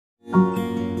Hello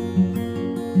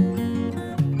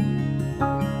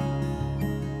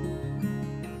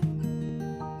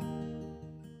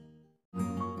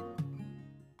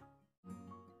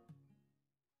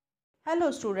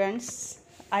students,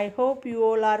 I hope you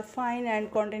all are fine and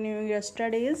continuing your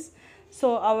studies.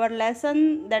 So our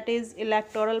lesson, that is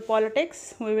electoral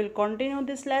politics, we will continue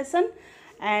this lesson,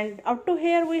 and up to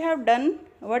here we have done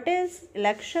what is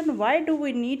election, why do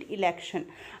we need election.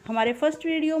 हमारे first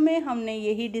video में हमने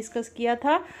यही discuss किया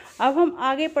था. अब हम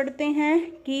आगे पढ़ते हैं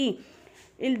कि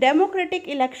डेमोक्रेटिक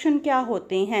इलेक्शन क्या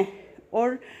होते हैं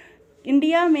और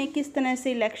इंडिया में किस तरह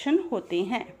से इलेक्शन होते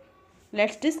हैं.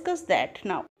 Let's discuss that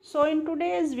now. So in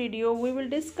today's video we will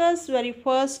discuss very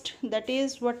first, that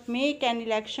is what make an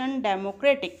election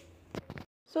democratic.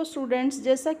 So students,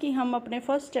 जैसा कि हम अपने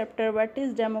first chapter what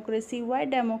is democracy why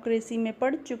democracy में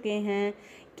पढ़ चुके हैं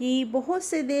कि बहुत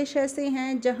से देश ऐसे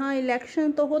हैं जहां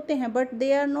इलेक्शन तो होते हैं but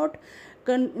they are not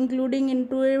including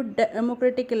into a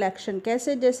democratic election.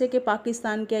 कैसे? जैसे कि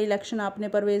पाकिस्तान के इलेक्शन आपने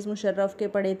परवेज़ मुशर्रफ के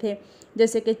पढ़े थे,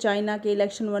 जैसे कि चाइना के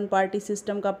इलेक्शन वन पार्टी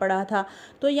सिस्टम का पढ़ा था.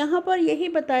 तो यहाँ पर यही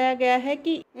बताया गया है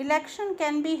कि election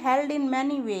can be held in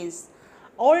many ways.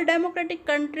 All democratic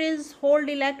countries hold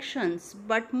elections,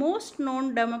 but most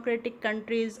non-democratic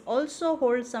countries also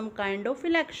hold some kind of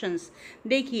elections.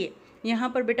 देखिए यहाँ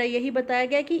पर बेटा यही बताया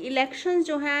गया कि इलेक्शंस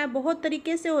जो हैं बहुत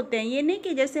तरीके से होते हैं. ये नहीं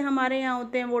कि जैसे हमारे यहाँ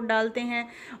होते हैं वोट डालते हैं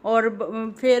और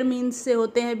फेयर मीन्स से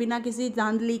होते हैं बिना किसी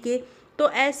धांधली के. तो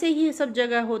ऐसे ही सब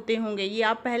जगह होते होंगे. ये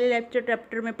आप पहले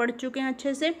चैप्टर में पढ़ चुके हैं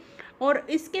अच्छे से. और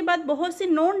इसके बाद बहुत सी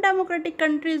नॉन डेमोक्रेटिक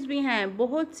कंट्रीज़ भी हैं,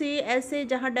 बहुत सी ऐसे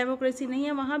जहां डेमोक्रेसी नहीं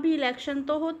है वहां भी इलेक्शन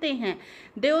तो होते हैं.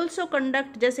 दे ऑल्सो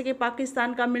कंडक्ट, जैसे कि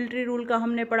पाकिस्तान का मिलिट्री रूल का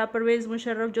हमने पढ़ा. परवेज़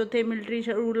मुशर्रफ जो थे मिलिट्री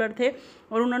रूलर थे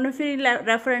और उन्होंने फिर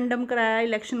रेफरेंडम कराया,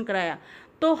 इलेक्शन कराया.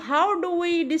 तो how do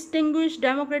we distinguish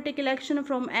democratic election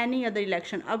from any other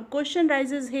election. अब क्वेश्चन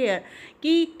राइजेज हेयर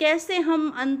कि कैसे हम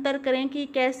अंतर करें कि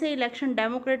कैसे इलेक्शन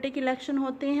डेमोक्रेटिक इलेक्शन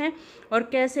होते हैं और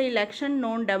कैसे इलेक्शन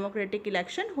नॉन डेमोक्रेटिक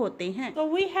इलेक्शन होते हैं. तो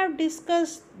we have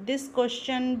discussed this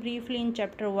question briefly in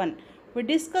chapter 1. We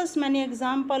discussed many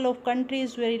examples of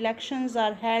countries where elections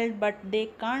are held but they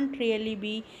can't really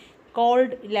be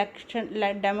called election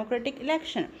like democratic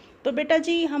election. तो बेटा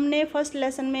जी हमने first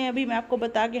lesson में अभी मैं आपको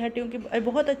बता के हटी हूँ कि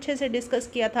बहुत अच्छे से डिस्कस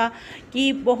किया था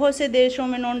कि बहुत से देशों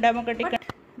में non democratic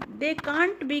they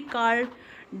can't be called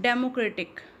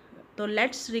democratic. तो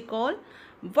let's recall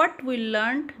what we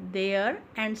learned there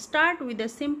and start with a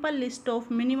simple list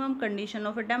of minimum condition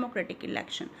of a democratic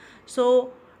election. So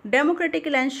democratic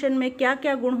election में क्या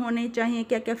क्या गुण होने चाहिए,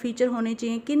 क्या क्या फीचर होने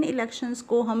चाहिए, किन इलेक्शंस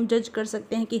को हम जज कर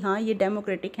सकते हैं कि हाँ ये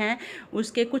डेमोक्रेटिक हैं,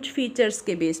 उसके कुछ फीचर्स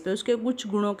के बेस पे, उसके कुछ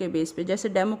गुणों के बेस पे. जैसे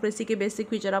डेमोक्रेसी के बेसिक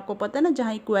फीचर आपको पता है ना,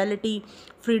 जहाँ इक्वालिटी,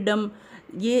 फ्रीडम,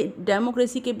 ये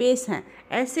डेमोक्रेसी के बेस हैं.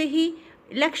 ऐसे ही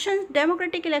इलेक्शन,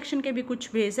 डेमोक्रेटिक इलेक्शन के भी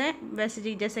कुछ बेस हैं. वैसे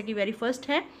जी जैसे कि वेरी फर्स्ट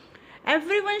है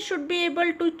everyone should be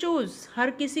able to choose. हर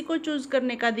किसी को चूज़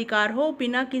करने का अधिकार हो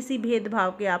बिना किसी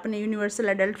भेदभाव के. आपने यूनिवर्सल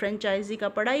एडल्ट फ्रेंचाइजी का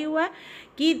पढ़ा ही हुआ है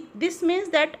कि this means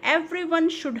that everyone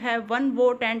should have one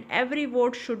vote and every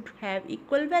vote should have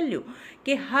equal value.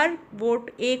 कि हर वोट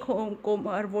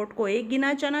हर वोट को एक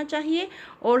गिना जाना चाहिए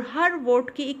और हर वोट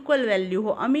की इक्वल वैल्यू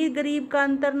हो. अमीर गरीब का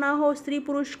अंतर ना हो, स्त्री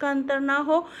पुरुष का अंतर ना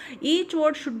हो. Each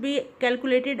vote should be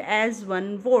calculated as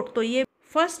one vote. तो ये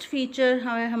फर्स्ट फीचर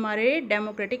है हमारे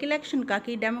डेमोक्रेटिक इलेक्शन का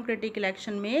कि डेमोक्रेटिक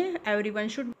इलेक्शन में everyone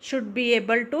should be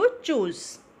able to choose.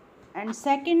 And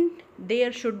second,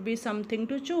 there should be something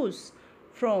to choose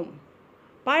from.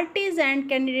 Parties and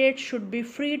candidates should be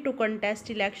free to contest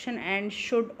election and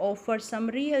should offer some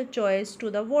real choice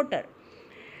to the voter.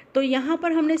 तो यहाँ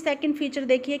पर हमने second feature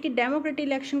देखी है कि democratic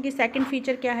election की second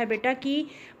feature क्या है बेटा कि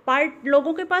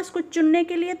लोगों के पास कुछ चुनने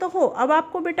के लिए तो हो. अब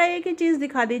आपको बेटा एक ही चीज़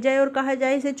दिखा दी जाए और कहा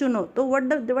जाए इसे चुनो, तो व्हाट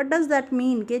डज दैट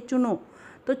मीन कि चुनो.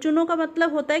 तो चुनो का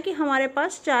मतलब होता है कि हमारे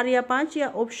पास 4 या 5 या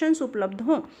ऑप्शंस उपलब्ध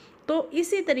हों. तो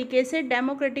इसी तरीके से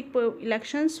डेमोक्रेटिक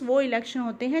इलेक्शंस वो इलेक्शन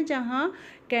होते हैं जहाँ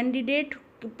कैंडिडेट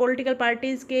पॉलिटिकल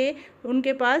पार्टीज़ के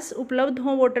उनके पास उपलब्ध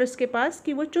हों वोटर्स के पास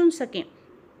कि वो चुन सकें.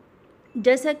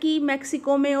 जैसा कि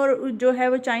मैक्सिको में और जो है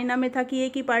वो चाइना में था कि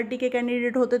एक ही पार्टी के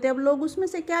कैंडिडेट होते थे. अब लोग उसमें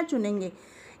से क्या चुनेंगे,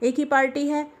 एक ही पार्टी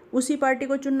है, उसी पार्टी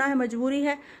को चुनना है, मजबूरी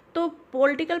है. तो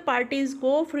पॉलिटिकल पार्टीज़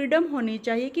को फ्रीडम होनी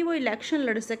चाहिए कि वो इलेक्शन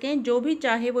लड़ सकें, जो भी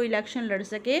चाहे वो इलेक्शन लड़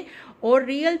सके और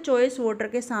रियल चॉइस वोटर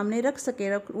के सामने रख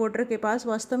सके. वोटर के पास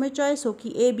वास्तव में चॉइस हो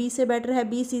कि ए बी से बेटर है,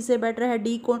 बी सी से बेटर है,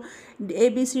 डी कौन, A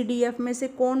B C D F में से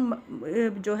कौन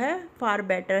जो है फार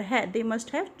बेटर है. They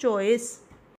must have choice.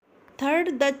 Third,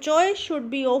 the choice should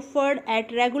be offered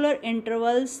at regular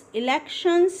intervals.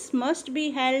 Elections must be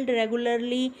held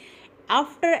regularly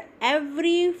after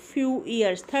every few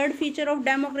years. Third feature of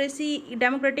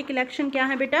democratic election क्या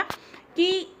है बेटा,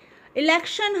 कि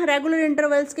इलेक्शन रेगुलर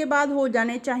इंटरवल्स के बाद हो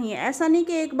जाने चाहिए। ऐसा नहीं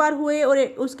कि एक बार हुए और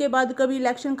उसके बाद कभी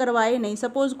इलेक्शन करवाए नहीं।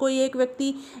 सपोज कोई एक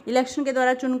व्यक्ति इलेक्शन के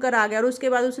द्वारा चुनकर आ गया और उसके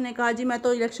बाद उसने कहा जी मैं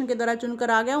तो इलेक्शन के द्वारा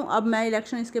चुनकर आ गया हूँ, अब मैं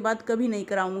इलेक्शन इसके बाद कभी नहीं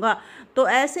कराऊंगा, तो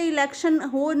ऐसे इलेक्शन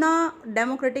होना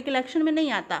डेमोक्रेटिक इलेक्शन में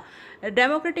नहीं आता।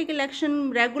 डेमोक्रेटिक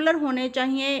इलेक्शन रेगुलर होने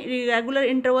चाहिए। रेगुलर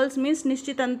इंटरवल्स मीन्स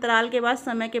निश्चित अंतराल के बाद,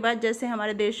 समय के बाद, जैसे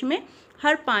हमारे देश में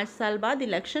हर 5 साल बाद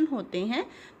इलेक्शन होते हैं,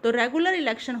 तो रेगुलर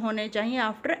इलेक्शन होने चाहिए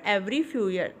आफ्टर एवरी फ्यू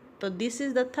ईयर। तो this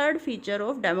is the third feature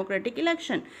of democratic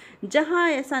election. जहाँ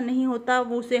ऐसा नहीं होता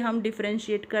वो उसे हम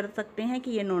डिफ्रेंशिएट कर सकते हैं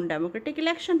कि ये नॉन डेमोक्रेटिक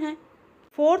इलेक्शन है।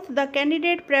 Fourth, the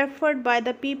candidate preferred by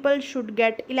the people should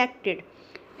get elected.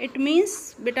 It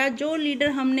means बेटा जो लीडर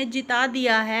हमने जिता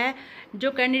दिया है,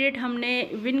 जो कैंडिडेट हमने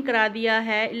विन करा दिया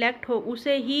है, इलेक्ट हो,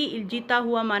 उसे ही जीता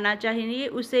हुआ माना चाहिए,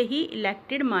 उसे ही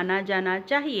इलेक्टेड माना जाना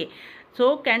चाहिए।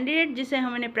 सो कैंडिडेट जिसे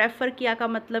हमने प्रेफर किया का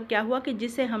मतलब क्या हुआ कि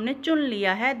जिसे हमने चुन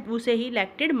लिया है उसे ही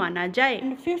इलेक्टेड माना जाए।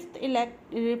 And fifth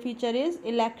feature is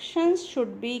elections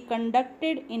should be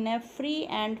conducted in a free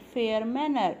and fair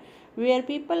manner where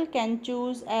people can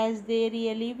choose as they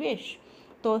really wish.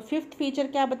 तो फिफ्थ फीचर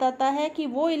क्या बताता है कि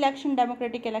वो इलेक्शन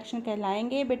डेमोक्रेटिक इलेक्शन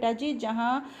कहलाएंगे बेटा जी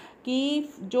जहाँ कि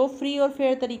जो फ्री और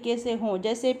फेयर तरीके से हों।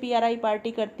 जैसे पीआरआई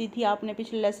पार्टी करती थी, आपने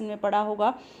पिछले लेसन में पढ़ा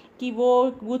होगा कि वो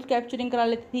बूथ कैप्चरिंग करा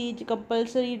लेती थी,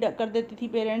 कंपलसरी कर देती थी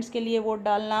पेरेंट्स के लिए वोट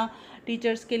डालना,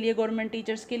 टीचर्स के लिए, गवर्नमेंट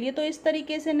टीचर्स के लिए। तो इस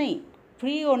तरीके से नहीं,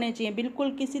 फ्री होने चाहिए,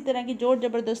 बिल्कुल किसी तरह की जोर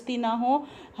ज़बरदस्ती ना हो,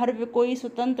 हर कोई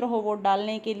स्वतंत्र हो वोट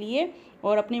डालने के लिए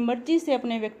और अपनी मर्जी से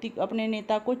अपने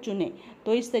नेता को चुने।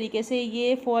 तो इस तरीके से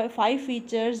ये 5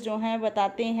 फीचर्स जो हैं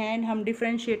बताते हैं, हम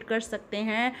डिफ्रेंशिएट कर सकते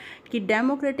हैं कि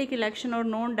डेमोक्रेटिक इलेक्शन और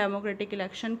नॉन डेमोक्रेटिक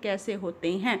इलेक्शन कैसे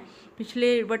होते हैं।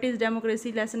 पिछले व्हाट इज़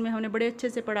डेमोक्रेसी लेसन में हमने बड़े अच्छे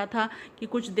से पढ़ा था कि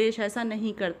कुछ देश ऐसा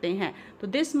नहीं करते हैं। तो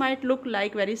this might look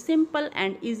like very simple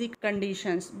and easy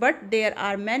conditions but there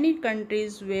are many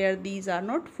countries where these are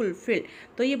not fulfilled.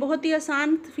 तो ये बहुत ही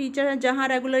आसान फीचर है जहाँ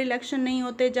रेगुलर इलेक्शन नहीं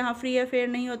होते, जहाँ फ्री अफेयर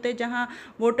नहीं होते, जहाँ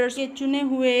वोटर्स के चुने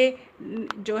हुए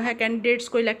जो है कैंडिडेट्स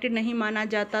को इलेक्टेड नहीं माना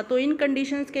जाता। तो इन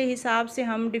कंडीशंस के हिसाब से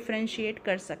हम डिफरेंशिएट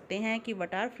कर सकते हैं कि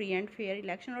what are free and fair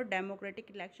election और डेमोक्रेटिक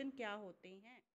इलेक्शन क्या होते हैं।